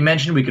hey, like you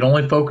mentioned, we can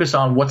only focus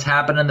on what's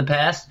happened in the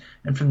past,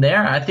 and from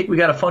there, I think we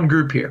got a fun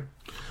group here.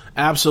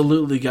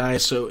 Absolutely,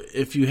 guys. So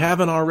if you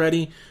haven't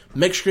already,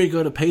 make sure you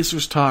go to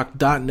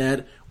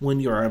PacersTalk.net when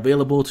you are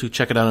available to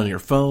check it out on your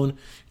phone,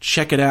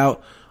 check it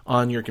out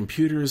on your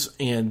computers,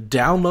 and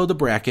download the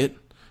bracket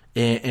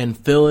and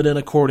fill it in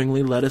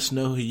accordingly. Let us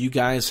know who you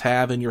guys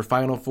have in your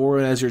Final Four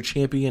as your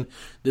champion.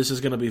 This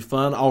is going to be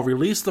fun. I'll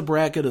release the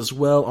bracket as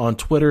well on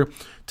Twitter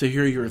to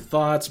hear your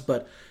thoughts,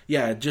 but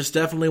yeah, just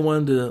definitely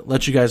wanted to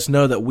let you guys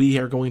know that we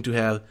are going to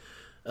have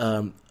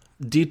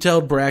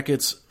detailed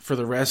brackets for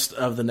the rest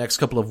of the next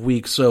couple of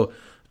weeks. So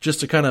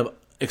just to kind of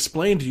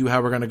explain to you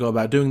how we're going to go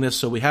about doing this.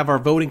 So we have our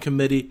voting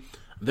committee.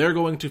 They're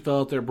going to fill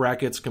out their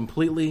brackets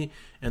completely,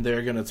 and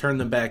they're going to turn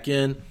them back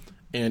in.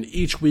 And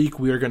each week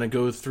we are going to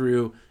go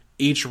through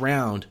each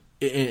round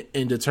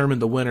and determine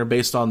the winner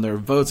based on their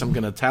votes. I'm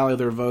going to tally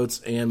their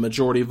votes, and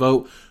majority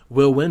vote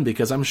will win,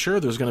 because I'm sure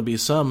there's going to be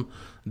some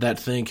that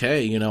think,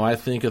 hey, I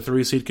think a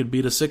 3 seed could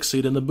beat a 6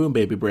 seed in the Boom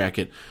Baby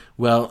bracket.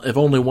 Well, if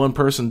only one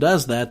person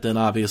does that, then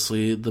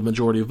obviously the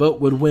majority vote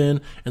would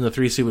win and the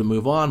 3 seed would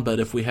move on. But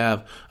if we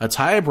have a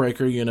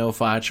tiebreaker,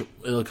 Foch,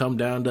 it'll come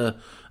down to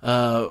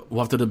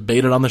we'll have to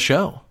debate it on the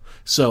show.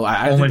 So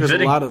I think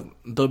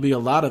there'll be a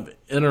lot of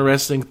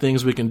interesting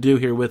things we can do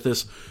here with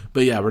this.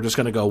 But yeah, we're just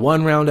going to go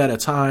one round at a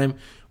time.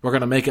 We're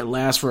going to make it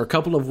last for a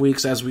couple of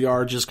weeks as we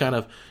are just kind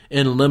of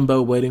in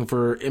limbo waiting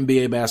for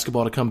NBA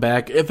basketball to come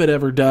back, if it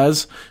ever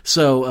does.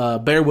 So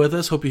bear with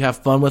us. Hope you have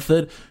fun with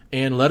it.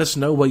 And let us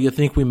know what you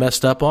think we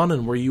messed up on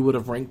and where you would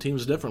have ranked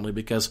teams differently,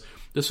 because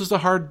this was a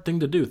hard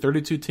thing to do.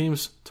 32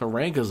 teams to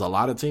rank is a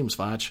lot of teams,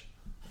 Foch.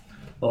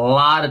 A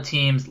lot of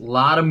teams, a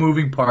lot of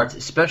moving parts,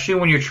 especially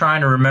when you're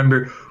trying to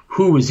remember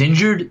who was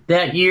injured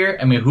that year.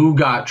 I mean, who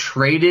got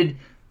traded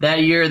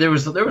that year. There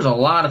was a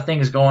lot of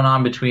things going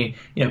on between,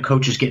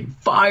 coaches getting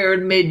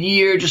fired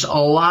mid-year, just a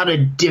lot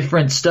of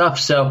different stuff.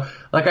 So,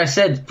 like I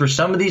said, for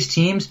some of these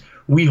teams,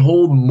 we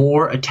hold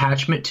more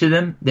attachment to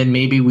them than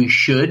maybe we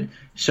should.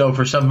 So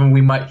for some of them, we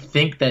might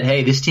think that,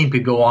 hey, this team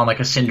could go on like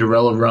a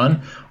Cinderella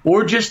run,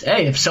 or just,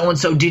 hey, if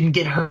so-and-so didn't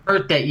get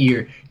hurt that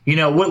year,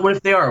 what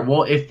if they are?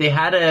 Well, if they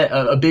had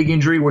a big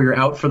injury where you're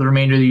out for the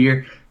remainder of the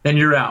year, then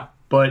you're out.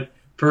 But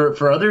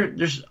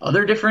there's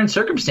other different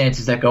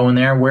circumstances that go in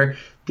there where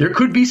there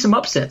could be some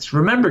upsets.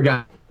 Remember,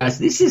 guys,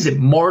 this is a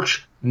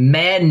March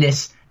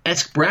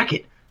Madness-esque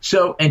bracket.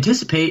 So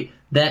anticipate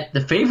that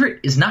the favorite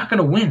is not going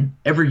to win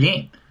every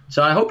game.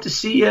 So I hope to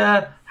see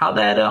how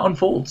that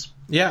unfolds.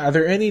 Yeah, are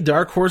there any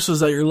dark horses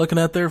that you're looking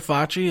at there,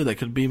 Facci, that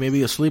could be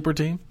maybe a sleeper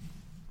team?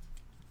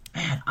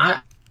 Man,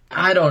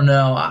 I don't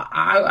know.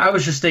 I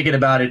was just thinking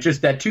about it.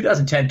 Just that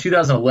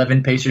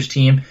 2010-2011 Pacers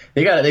team,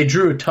 they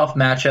drew a tough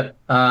matchup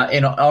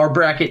in our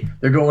bracket.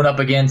 They're going up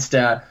against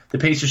the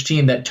Pacers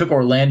team that took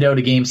Orlando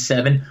to Game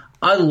 7.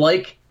 I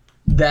like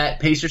that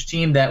Pacers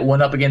team that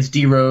went up against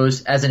D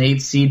Rose as an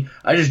 8th seed.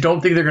 I just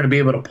don't think they're going to be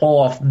able to pull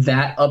off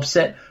that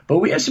upset. But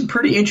we have some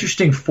pretty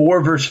interesting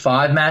 4 versus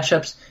 5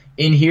 matchups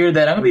in here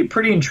that I'm going to be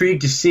pretty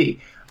intrigued to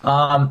see.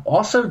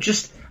 Also,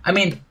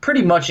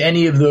 pretty much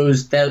any of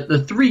those,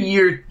 the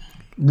 3-year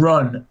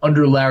run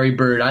under Larry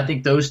Bird, I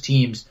think those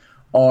teams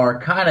are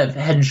kind of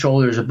head and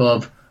shoulders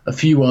above a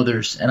few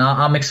others, and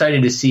I'm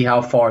excited to see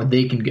how far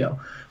they can go.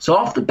 So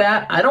off the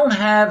bat, I don't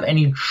have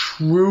any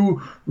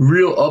true,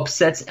 real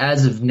upsets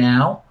as of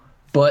now,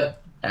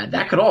 but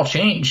that could all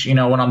change. When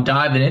I'm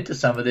diving into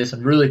some of this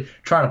and really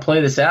trying to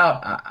play this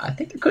out, I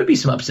think there could be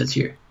some upsets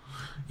here.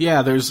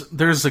 Yeah,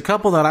 there's a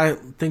couple that I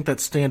think that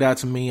stand out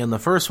to me, and the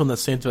first one that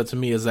stands out to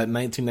me is that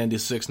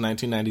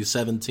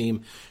 1996-1997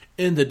 team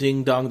in the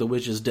Ding Dong, the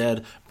Witch is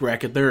Dead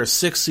bracket. They're a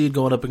 6th seed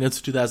going up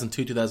against the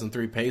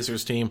 2002-2003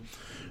 Pacers team.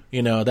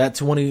 That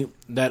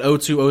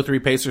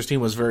 02-03 Pacers team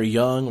was very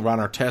young. Ron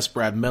Artest,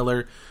 Brad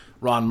Miller,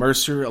 Ron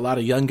Mercer, a lot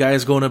of young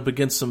guys going up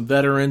against some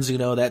veterans.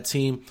 That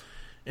team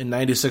in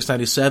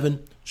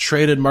 96-97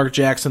 traded Mark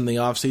Jackson in the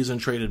offseason,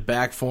 traded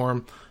back for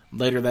him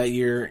later that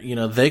year.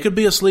 They could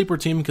be a sleeper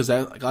team because,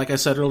 like I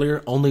said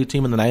earlier, only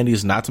team in the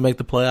 90s not to make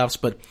the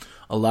playoffs, but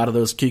a lot of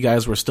those key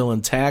guys were still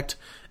intact.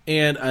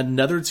 And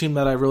another team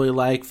that I really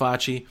like,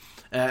 Facci,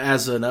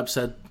 as an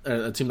upset,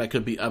 a team that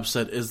could be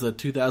upset, is the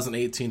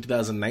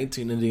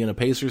 2018-2019 Indiana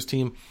Pacers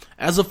team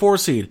as a 4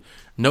 seed.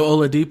 No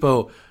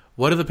Oladipo.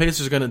 What are the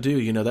Pacers going to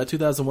do? That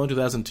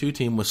 2001-2002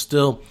 team was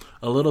still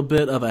a little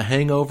bit of a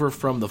hangover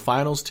from the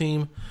finals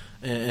team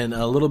and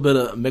a little bit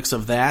of a mix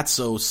of that.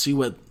 So see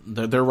what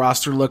their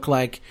roster looked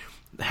like.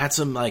 Had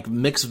some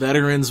mixed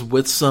veterans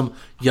with some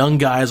young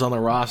guys on the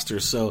roster.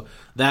 So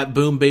that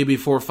boom baby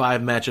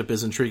 4-5 matchup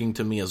is intriguing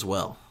to me as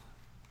well.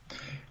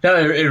 No,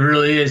 it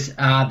really is.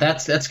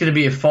 That's going to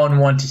be a fun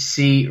one to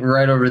see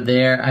right over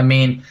there. I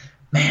mean,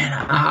 man,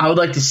 I would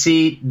like to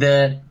see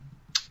the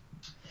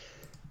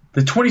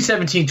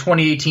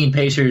 2017-2018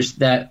 Pacers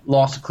that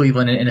lost to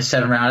Cleveland in a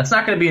 7 round. It's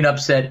not going to be an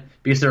upset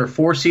because they're a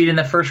 4 seed in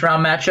the first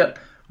round matchup.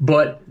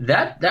 But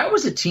that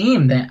was a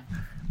team that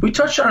we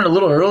touched on it a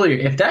little earlier.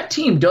 If that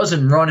team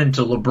doesn't run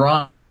into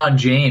LeBron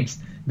James,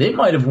 they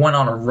might have went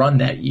on a run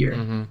that year.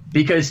 Mm-hmm.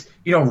 Because,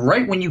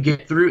 right when you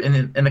get through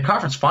in the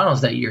conference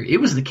finals that year, it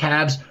was the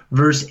Cavs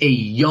versus a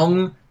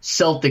young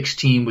Celtics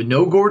team with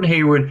no Gordon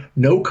Hayward,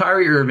 no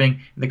Kyrie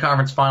Irving in the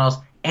conference finals.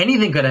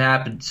 Anything could have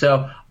happened.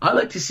 So I'd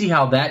like to see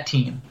how that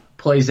team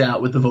plays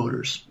out with the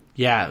voters.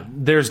 Yeah,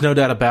 there's no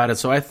doubt about it.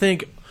 So I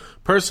think,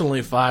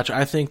 personally, Foch,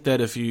 I think that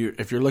if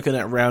you're looking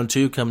at round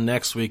 2 come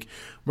next week,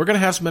 we're going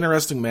to have some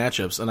interesting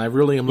matchups, and I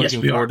really am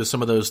looking forward to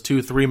some of those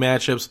 2-3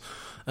 matchups,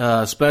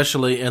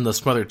 especially in the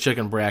Smothered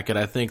Chicken bracket.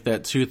 I think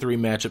that 2-3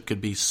 matchup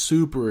could be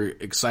super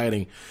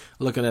exciting,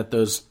 looking at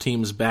those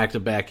teams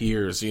back-to-back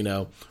years.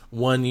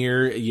 1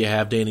 year you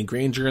have Danny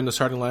Granger in the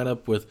starting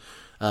lineup with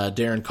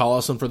Darren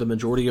Collison for the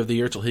majority of the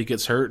year till he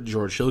gets hurt.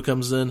 George Hill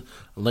comes in.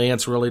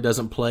 Lance really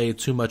doesn't play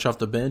too much off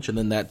the bench. And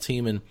then that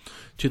team in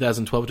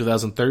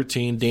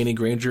 2012-2013, Danny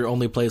Granger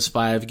only plays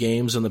 5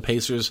 games, and the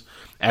Pacers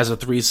as a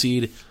 3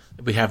 seed.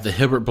 We have the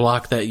Hibbert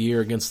block that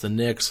year against the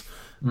Knicks.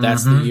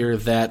 That's the year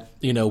that,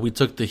 we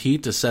took the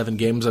Heat to 7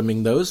 games. I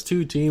mean, those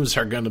 2 teams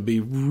are going to be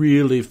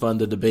really fun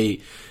to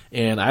debate.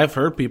 And I've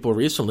heard people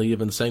recently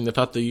even saying they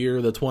thought the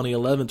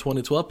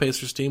 2011-2012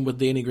 Pacers team with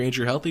Danny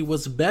Granger healthy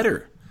was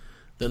better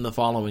than the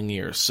following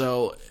year.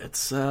 So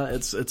it's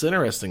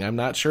interesting. I'm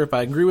not sure if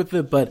I agree with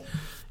it, but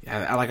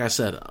like I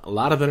said, a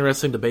lot of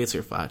interesting debates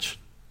here, Foch.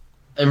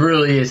 It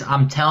really is.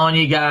 I'm telling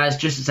you guys,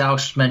 just as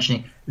Alex was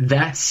mentioning,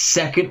 that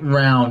second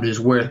round is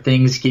where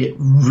things get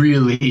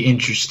really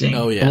interesting.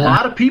 Oh, yeah. A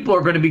lot of people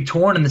are going to be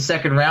torn in the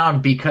second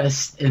round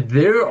because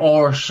there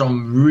are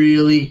some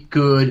really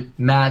good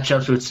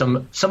matchups with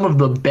some of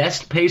the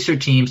best Pacer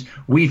teams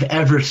we've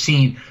ever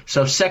seen.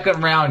 So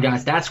second round,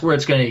 guys, that's where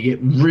it's going to get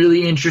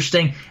really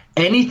interesting.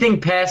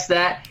 Anything past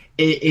that,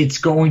 it's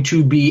going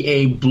to be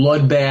a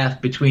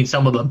bloodbath between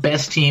some of the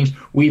best teams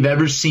we've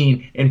ever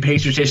seen in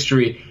Pacers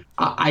history.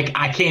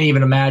 I can't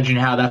even imagine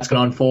how that's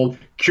going to unfold.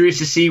 Curious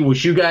to see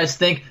what you guys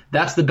think.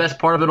 That's the best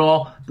part of it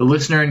all, the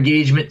listener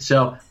engagement.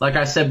 So, like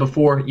I said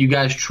before, you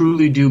guys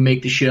truly do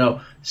make the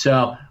show.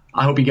 So,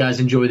 I hope you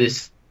guys enjoy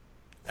this.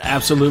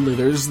 Absolutely.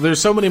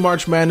 There's so many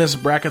March Madness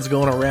brackets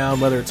going around,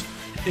 whether it's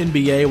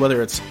NBA,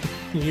 whether it's,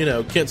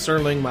 Kent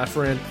Sterling, my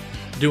friend,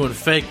 doing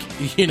fake,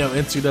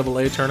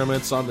 NCAA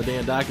tournaments on the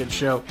Dan Dockett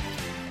show.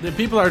 The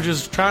people are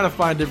just trying to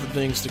find different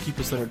things to keep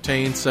us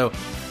entertained. So,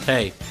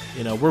 hey,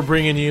 we're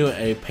bringing you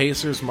a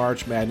Pacers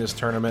March Madness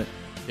tournament.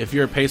 If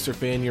you're a Pacer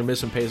fan, you're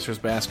missing Pacers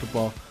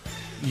basketball,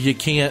 you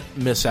can't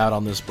miss out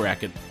on this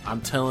bracket.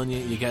 I'm telling you,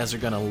 you guys are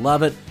going to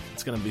love it.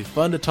 It's going to be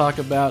fun to talk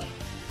about.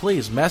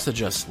 Please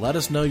message us. Let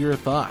us know your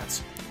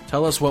thoughts.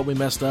 Tell us what we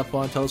messed up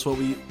on. Tell us what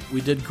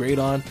we did great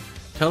on.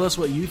 Tell us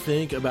what you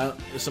think about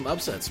some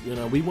upsets.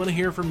 We want to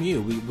hear from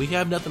you. We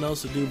have nothing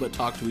else to do but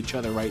talk to each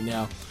other right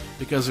now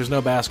because there's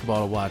no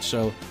basketball to watch.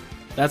 So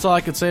that's all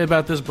I could say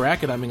about this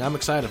bracket. I mean, I'm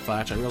excited,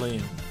 Fletch. I really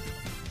am.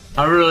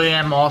 I really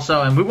am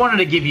also, and we wanted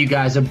to give you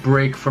guys a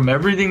break from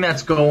everything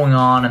that's going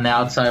on in the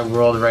outside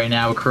world right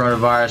now with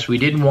coronavirus. We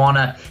didn't want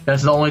to,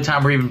 that's the only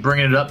time we're even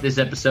bringing it up this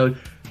episode.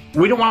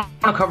 We don't want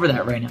to cover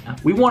that right now.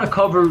 We want to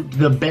cover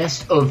the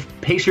best of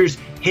Pacers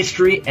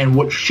history and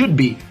what should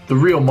be the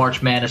real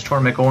March Madness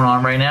tournament going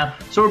on right now.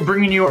 So we're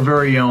bringing you our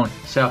very own.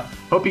 So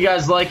hope you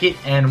guys like it.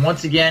 And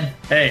once again,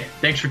 hey,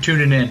 thanks for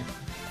tuning in.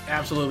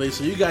 Absolutely.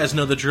 So you guys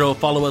know the drill.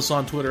 Follow us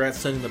on Twitter at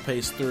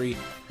SendingThePace3,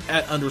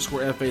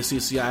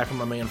 @_FACCI for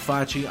my man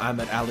Fachi. I'm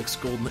at Alex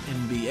Golden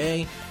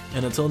NBA.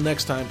 And until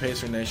next time,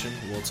 Pacer Nation,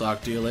 we'll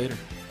talk to you later.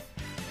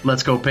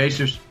 Let's go,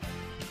 Pacers.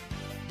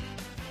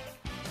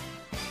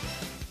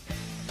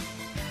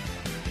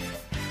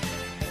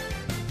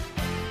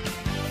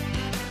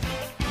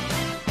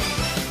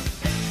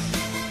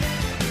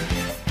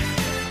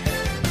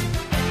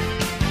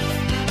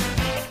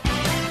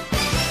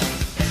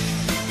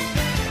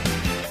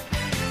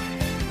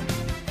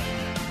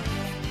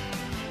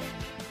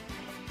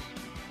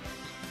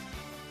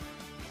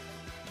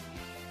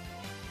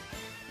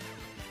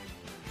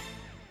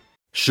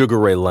 Sugar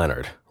Ray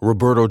Leonard,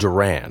 Roberto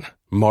Duran,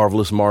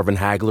 Marvelous Marvin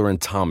Hagler, and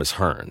Thomas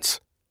Hearns.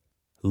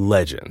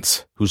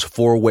 Legends, whose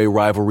four-way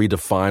rivalry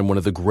defined one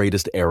of the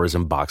greatest eras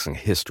in boxing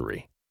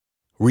history.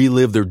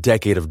 Relive their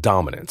decade of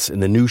dominance in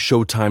the new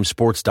Showtime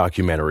sports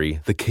documentary,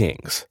 The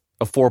Kings,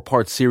 a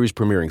 4-part series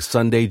premiering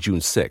Sunday, June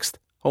 6th,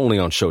 only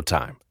on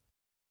Showtime.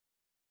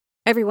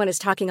 Everyone is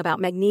talking about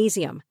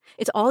magnesium.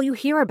 It's all you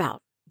hear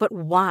about. But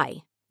why?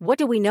 What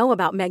do we know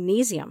about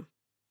magnesium?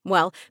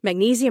 Well,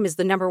 magnesium is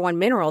the #1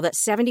 mineral that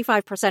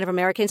 75% of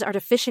Americans are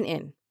deficient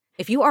in.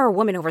 If you are a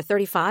woman over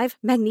 35,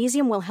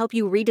 magnesium will help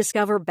you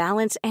rediscover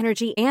balance,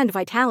 energy, and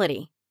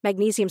vitality.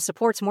 Magnesium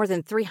supports more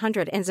than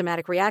 300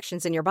 enzymatic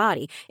reactions in your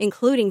body,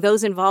 including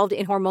those involved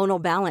in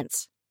hormonal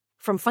balance.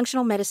 From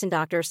functional medicine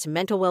doctors to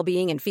mental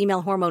well-being and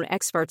female hormone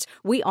experts,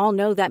 we all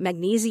know that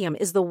magnesium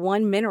is the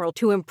one mineral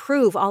to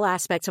improve all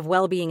aspects of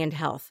well-being and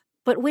health.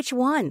 But which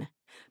one?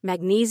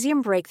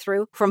 Magnesium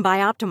Breakthrough from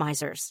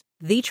Bioptimizers,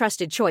 the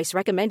trusted choice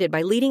recommended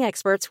by leading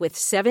experts with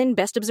 7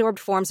 best-absorbed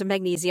forms of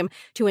magnesium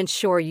to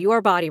ensure your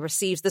body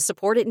receives the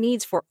support it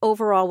needs for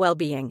overall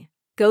well-being.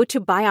 Go to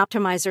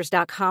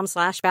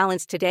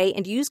bioptimizers.com/balance today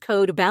and use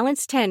code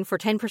BALANCE10 for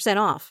 10%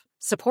 off.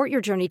 Support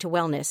your journey to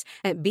wellness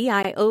at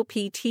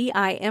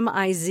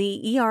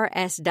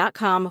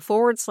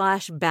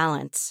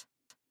bioptimizers.com/balance.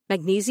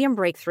 Magnesium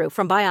Breakthrough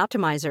from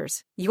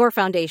Bioptimizers, your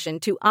foundation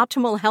to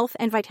optimal health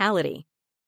and vitality.